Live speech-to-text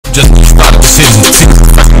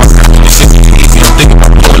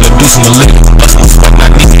I'm a little bust my fuck, I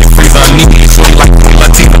need it, freeze, I need it. So like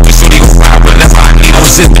Latino, so they gon' ride whenever I need it. I'm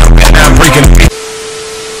sitting down, man, I'm breaking.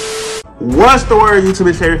 What's the word, YouTube?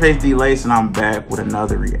 It's Favorite Face D-Lace, and I'm back with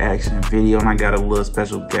another reaction video. And I got a little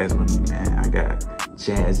special guest with me, man. I got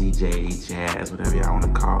Jazzy J, Jazz, whatever y'all want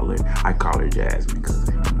to call her. I call her Jasmine, cause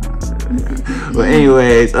but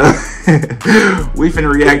anyways, we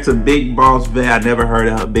finna react to Big Boss Vette. I never heard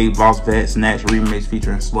of her. Big Boss Vette Snatched remix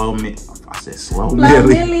featuring Flo Milli. I said Flo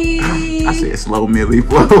Milli. I said Flo Milli.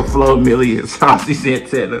 Flo Milli and Saucy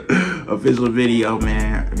Santana official video,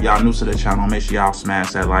 man. If y'all new to the channel, make sure y'all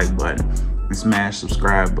smash that like button and smash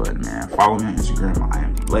subscribe button, man. Follow me on Instagram. I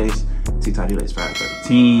am D-Lace, TikTok D-Lace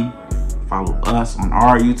 513. Follow us on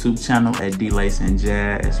our YouTube channel at D-Lace and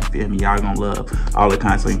Jazz. You feel me? Y'all gonna love all the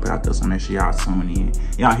content we put out there, so make sure y'all tune in.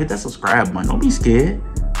 Y'all hit that subscribe button. Don't be scared.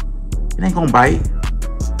 It ain't gonna bite.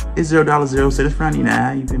 It's $0 cents friendly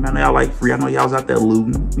now. You feel me? I know y'all like free. I know y'all was out there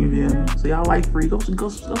looting. You feel me? So y'all like free. Go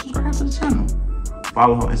subscribe to the channel.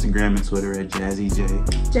 Follow her on Instagram and Twitter at Jazzy J.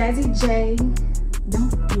 Jazzy J.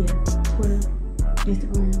 Twitter,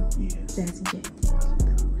 Instagram, yeah. Jazzy J.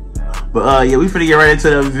 But yeah, we finna get right into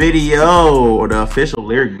the video, or the official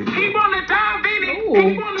lyric video.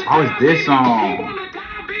 Oh, it's this song.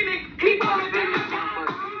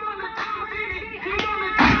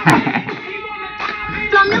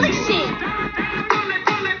 Flo Milli shit.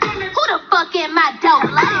 Who the fuck in my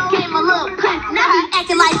dope? Gave him a little puss, now he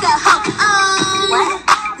acting like a hoe. What?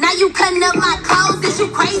 Now you cutting up my clothes. Is you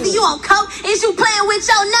crazy? You on coke? Is you playing with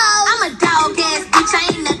your nose? I'm a dog ass bitch. I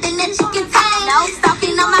ain't nothing that you can tame. No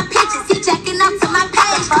stalking on my pictures. He jacking up to my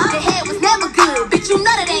page. The head was never good, bitch. You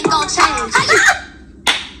know that ain't gon' change.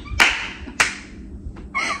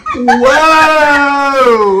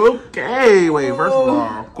 Whoa. Okay. Wait. First of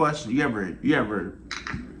all, question: You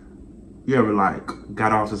ever like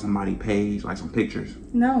got off to somebody's page, like some pictures?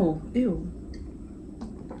 No. Ew.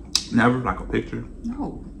 Never? Like a picture?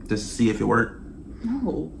 No. Just to see if it worked?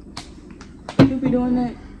 No. You be doing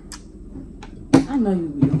that? I know you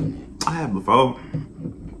be doing that. I have before.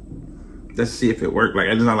 Just to see if it worked. Like,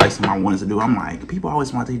 it's not like something I wanted to do. I'm like, people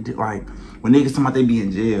always want to do, like, when niggas talking about they be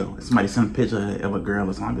in jail, somebody send a picture of a girl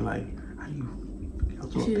or something, I be like, how do you go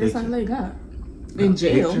to a shit, picture? that's all they got. In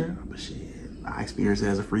jail. Picture? But shit, I experienced it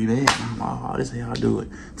as a free man. I'm like, oh, this is how I do it.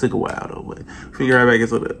 Took a while though, but figure out back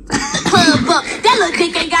into the club up. That little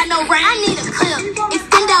dick ain't got no ring. I need a clip. It's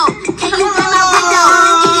Stendo. Can you turn my window?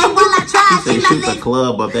 Eat it while I drive. He said, shoot the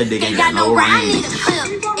club up. That dick ain't got no ring. I need a clip.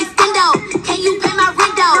 It's Stendo. Can you pay my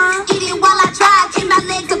window? Eat it while I drive. Keep my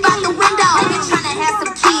legs up out the window. Nigga tryna have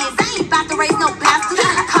some kids. I ain't about to raise no bastard.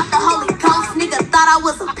 I caught the Holy Ghost. Nigga thought I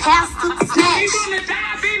was a pastor. Snatched.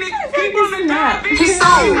 He's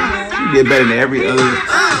so. He did better than every other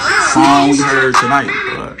song we heard tonight.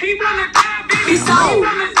 But he's so.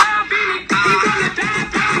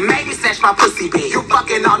 Make me snatch my pussy, bitch. You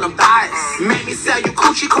fucking on them thighs. Make me sell you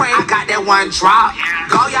coochie cream. I got that one drop.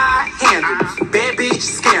 Go y'all handles. Bad bitch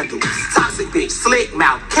scandals. Toxic bitch, slick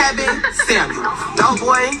mouth. Kevin Samuel.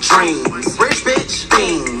 Doughboy dreams. Rich bitch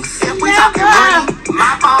things. If we talking green,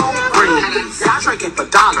 my phone rings. Y'all drinking for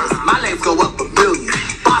dollars. My legs go up a million.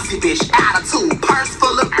 Bossy bitch attitude. Purse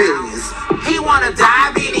full of billions. He wanna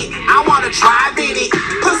dive in it. I wanna drive in it.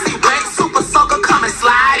 Pussy wet, super soaker, come and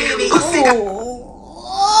slide in it. Pussy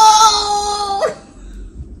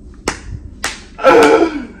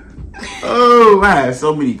oh, I had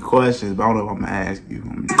so many questions, but I don't know if I'm gonna ask you.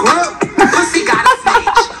 Pussy got a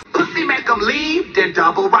snitch. Pussy make them leave, then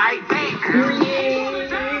double right back.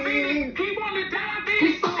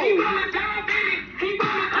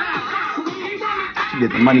 She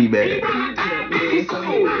get the money back.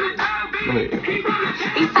 Go ahead.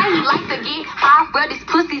 He say he like to get high, but his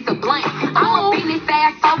pussy's a blank. I'ma beat his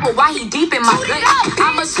ass over while he deep in my gut.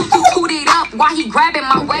 I'ma shoot it up while he grabbing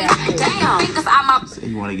my waist. Damn, fingers out my. Say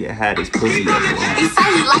you wanna get high, this pussy up. He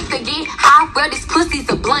say he like to get high, but his pussy's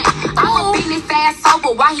a blank. I'ma beat his ass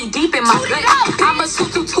over while he deep in my gut. I'ma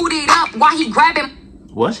shoot it up while he grabbing.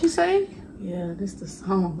 What she say? Yeah, this the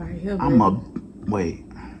song right here. Wait.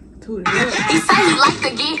 He say he like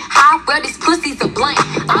to get high, but his pussy's a blank.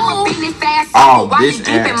 I'ma beat his ass over while he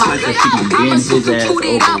deep in my gut. I'ma shoot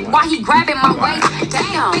it up while he grabbing my waist.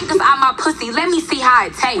 Damn, fingers out my pussy, let me see how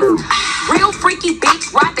it tastes. Real freaky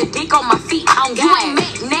bitch, ride the dick on my feet. You ain't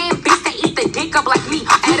met nan bitch that eat the dick up like me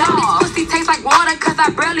at all. This pussy tastes like water, cause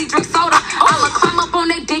I barely drink soda. I'ma climb up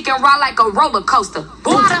on that dick and ride like a roller coaster.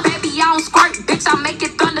 Water, baby, I don't squirt, bitch, I make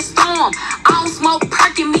it thunderstorm. I don't smoke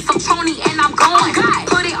perk, give me some Tony and I'm gone.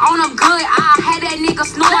 Put it on him good, I had that nigga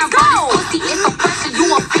snoring. Pussy, it's a pressure, you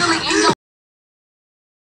will feel it in your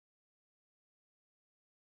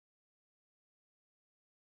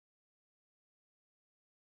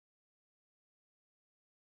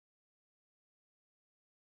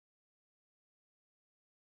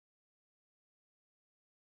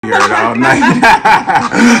heard all night.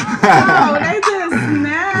 Oh, they just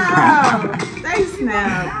snap. They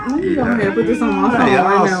snap. Let me go ahead and put this on my phone Y'all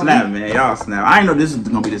right now. snap, man. Y'all snap. I ain't know this was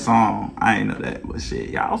gonna be the song. I ain't know that, but shit,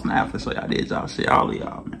 y'all snap for sure. Y'all did y'all shit, all of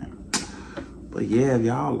y'all, man. But yeah, if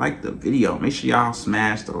y'all like the video, make sure y'all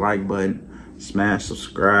smash the like button, smash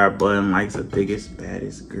subscribe button. Like's the biggest,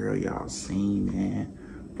 baddest girl y'all seen, man.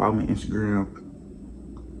 Follow me on Instagram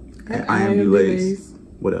at IMDelays.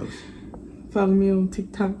 What else? Follow me on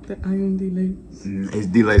TikTok at IMDelays. It's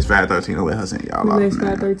Delays513. I'll let her send y'all off, man.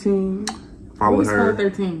 Delays513. Follow her.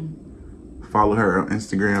 513. Follow her on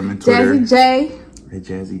Instagram and Twitter. Jazzy J. Hey,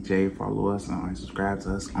 Jazzy J. Follow us and subscribe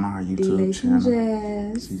to us on our YouTube Delays channel.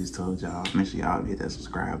 Jazz. She just told y'all. Make sure y'all hit that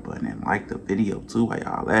subscribe button and like the video too while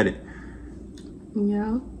y'all at it.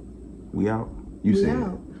 Yeah. We out. You said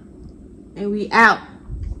out. And we out.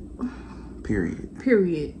 Period.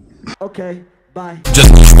 Period. Okay, bye. Just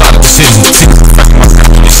stop the city. Think about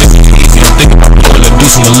all the shit. Think about all the do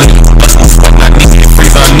some living. That's my fuck. I need to free.